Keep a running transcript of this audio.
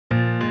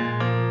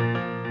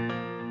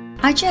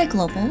IGI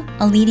Global,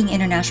 a leading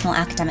international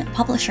academic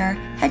publisher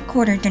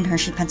headquartered in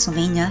Hershey,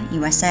 Pennsylvania,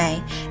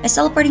 USA, is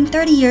celebrating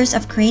 30 years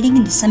of creating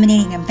and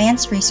disseminating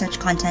advanced research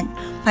content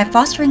by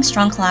fostering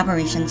strong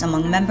collaborations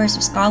among members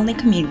of scholarly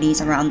communities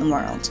around the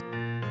world.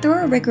 Through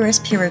a rigorous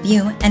peer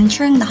review and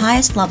ensuring the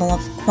highest level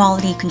of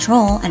quality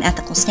control and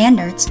ethical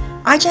standards,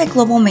 IGI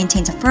Global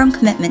maintains a firm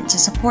commitment to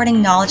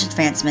supporting knowledge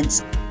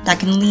advancements that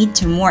can lead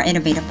to more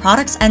innovative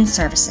products and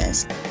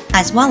services,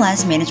 as well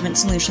as management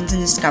solutions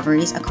and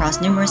discoveries across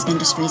numerous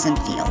industries and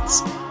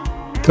fields.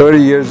 30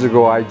 years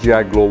ago,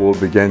 IGI Global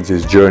began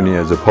its journey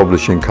as a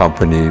publishing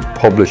company,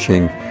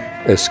 publishing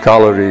a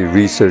scholarly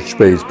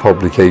research-based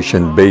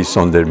publication based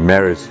on their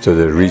merits to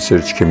the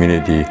research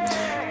community,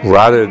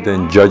 rather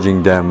than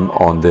judging them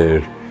on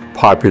their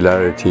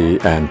popularity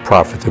and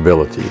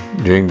profitability.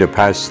 During the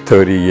past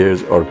 30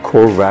 years, our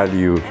core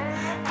values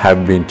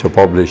have been to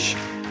publish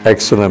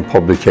excellent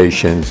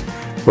publications,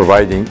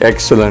 providing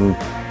excellent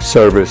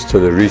service to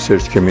the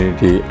research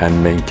community,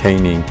 and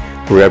maintaining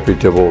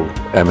reputable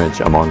image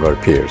among our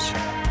peers.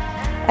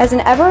 As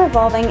an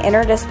ever-evolving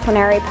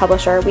interdisciplinary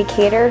publisher, we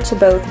cater to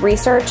both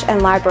research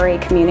and library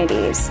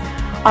communities.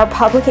 Our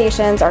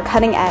publications are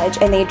cutting edge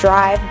and they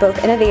drive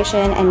both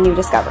innovation and new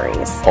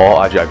discoveries. All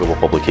IGI Global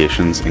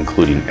publications,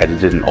 including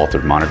edited and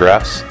altered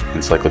monographs,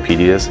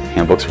 encyclopedias,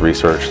 handbooks of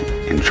research,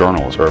 and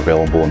journals, are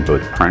available in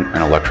both print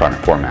and electronic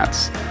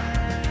formats.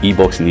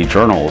 Ebooks and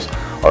e-journals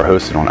are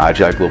hosted on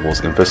IGI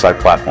Global's InfoSci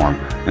platform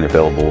and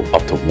available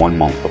up to 1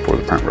 month before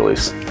the print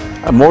release.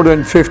 More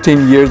than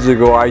 15 years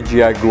ago,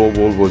 IGI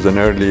Global was an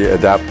early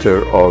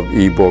adopter of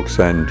ebooks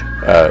and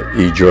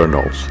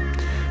e-journals.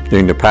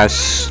 During the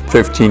past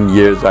 15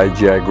 years,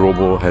 IGI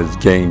Global has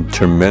gained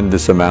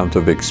tremendous amount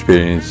of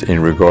experience in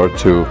regard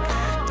to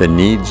the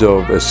needs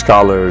of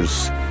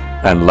scholars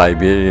and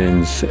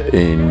librarians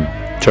in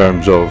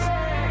terms of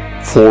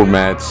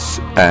formats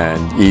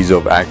and ease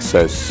of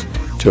access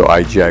to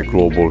IGI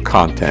Global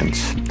content.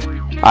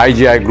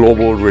 IGI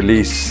Global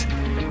released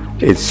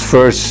its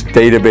first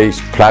database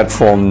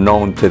platform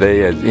known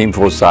today as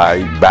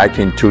InfoSci back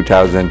in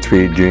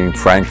 2003 during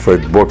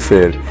Frankfurt Book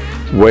Fair,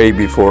 way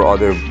before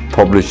other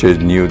publishers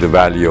knew the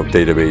value of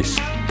database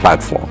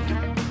platform.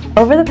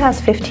 Over the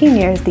past 15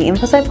 years, the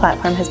InfoSci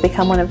platform has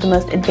become one of the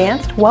most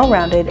advanced,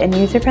 well-rounded, and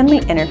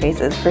user-friendly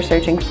interfaces for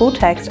searching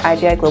full-text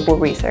IGI Global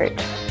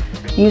research.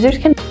 Users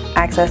can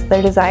access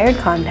their desired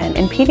content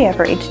in PDF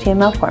or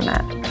HTML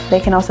format. They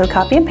can also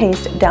copy and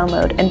paste,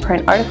 download, and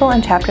print article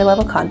and chapter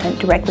level content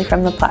directly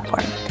from the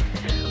platform.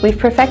 We've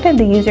perfected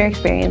the user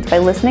experience by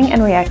listening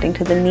and reacting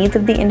to the needs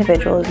of the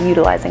individuals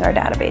utilizing our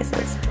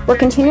databases. We're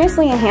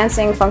continuously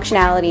enhancing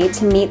functionality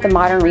to meet the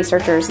modern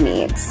researcher's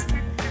needs.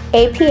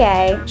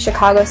 APA,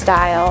 Chicago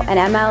Style,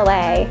 and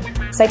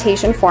MLA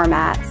citation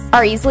formats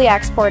are easily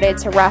exported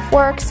to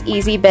RefWorks,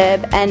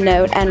 EasyBib,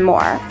 EndNote, and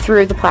more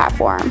through the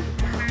platform.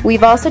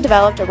 We've also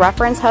developed a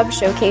reference hub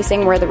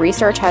showcasing where the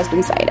research has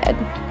been cited.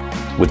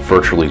 With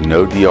virtually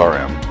no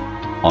DRM,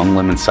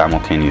 unlimited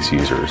simultaneous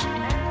users,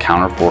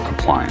 counter for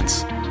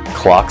compliance,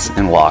 clocks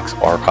and locks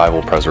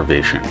archival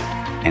preservation,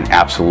 and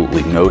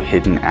absolutely no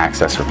hidden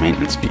access or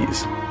maintenance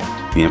fees,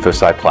 the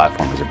InfoSci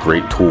platform is a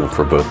great tool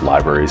for both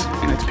libraries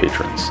and its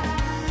patrons.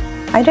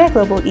 IGI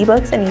Global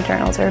ebooks and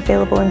e-journals are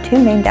available in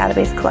 2 main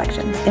database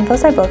collections,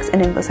 InfoSci Books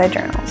and InfoSci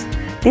Journals.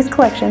 These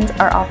collections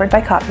are offered by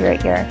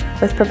copyright year,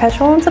 with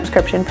perpetual and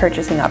subscription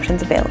purchasing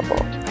options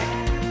available.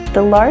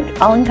 The large,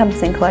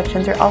 all-encompassing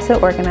collections are also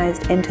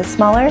organized into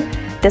smaller,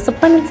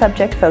 discipline and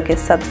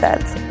subject-focused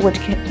subsets, which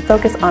can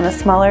focus on a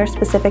smaller,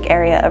 specific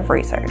area of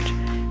research.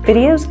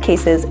 Videos,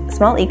 cases,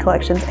 small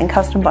e-collections, and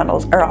custom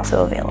bundles are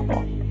also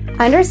available.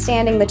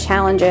 Understanding the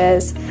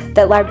challenges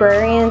that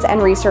librarians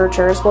and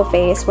researchers will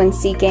face when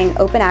seeking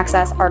open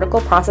access article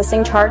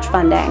processing charge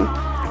funding,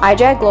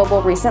 IGI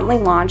Global recently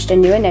launched a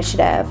new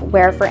initiative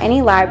where for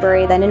any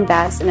library that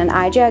invests in an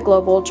IGI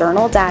Global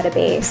journal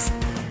database,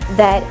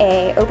 that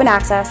a open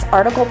access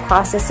article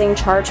processing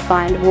charge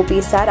fund will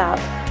be set up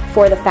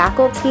for the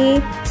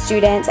faculty,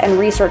 students, and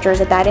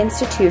researchers at that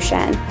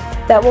institution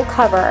that will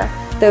cover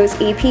those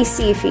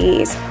APC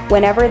fees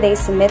whenever they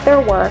submit their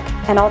work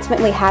and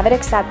ultimately have it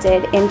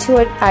accepted into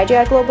an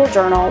IGI Global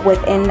journal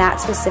within that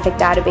specific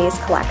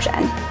database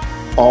collection.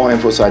 All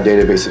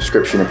InfoSci-Database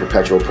subscription and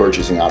perpetual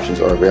purchasing options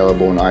are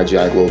available in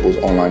IGI Global's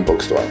online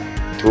bookstore.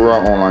 Through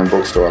our online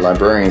bookstore,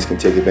 librarians can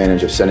take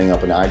advantage of setting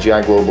up an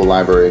IGI Global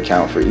library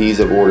account for ease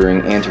of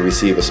ordering and to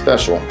receive a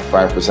special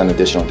 5%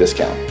 additional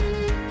discount.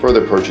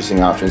 Further purchasing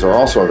options are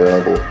also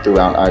available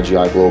throughout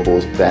IGI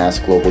Global's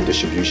vast global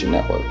distribution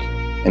network.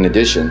 In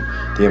addition,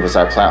 the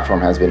InfoSci platform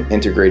has been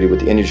integrated with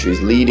the industry's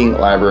leading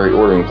library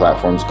ordering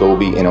platforms,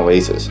 Gobi and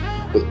Oasis,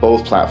 with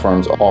both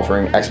platforms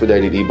offering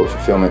expedited ebook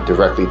fulfillment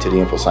directly to the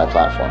InfoSci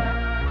platform.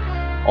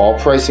 All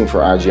pricing for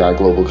IGI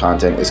Global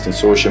content is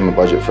consortium and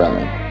budget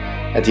friendly.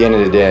 At the end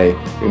of the day,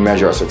 we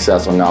measure our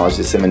success on knowledge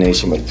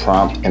dissemination with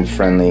prompt and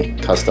friendly,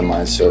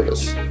 customized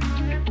service.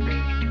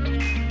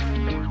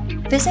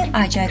 Visit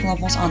IGI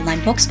Global's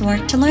online bookstore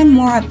to learn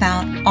more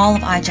about all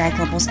of IGI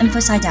Global's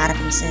InfoSci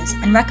databases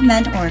and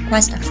recommend or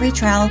request a free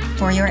trial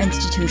for your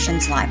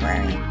institution's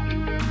library.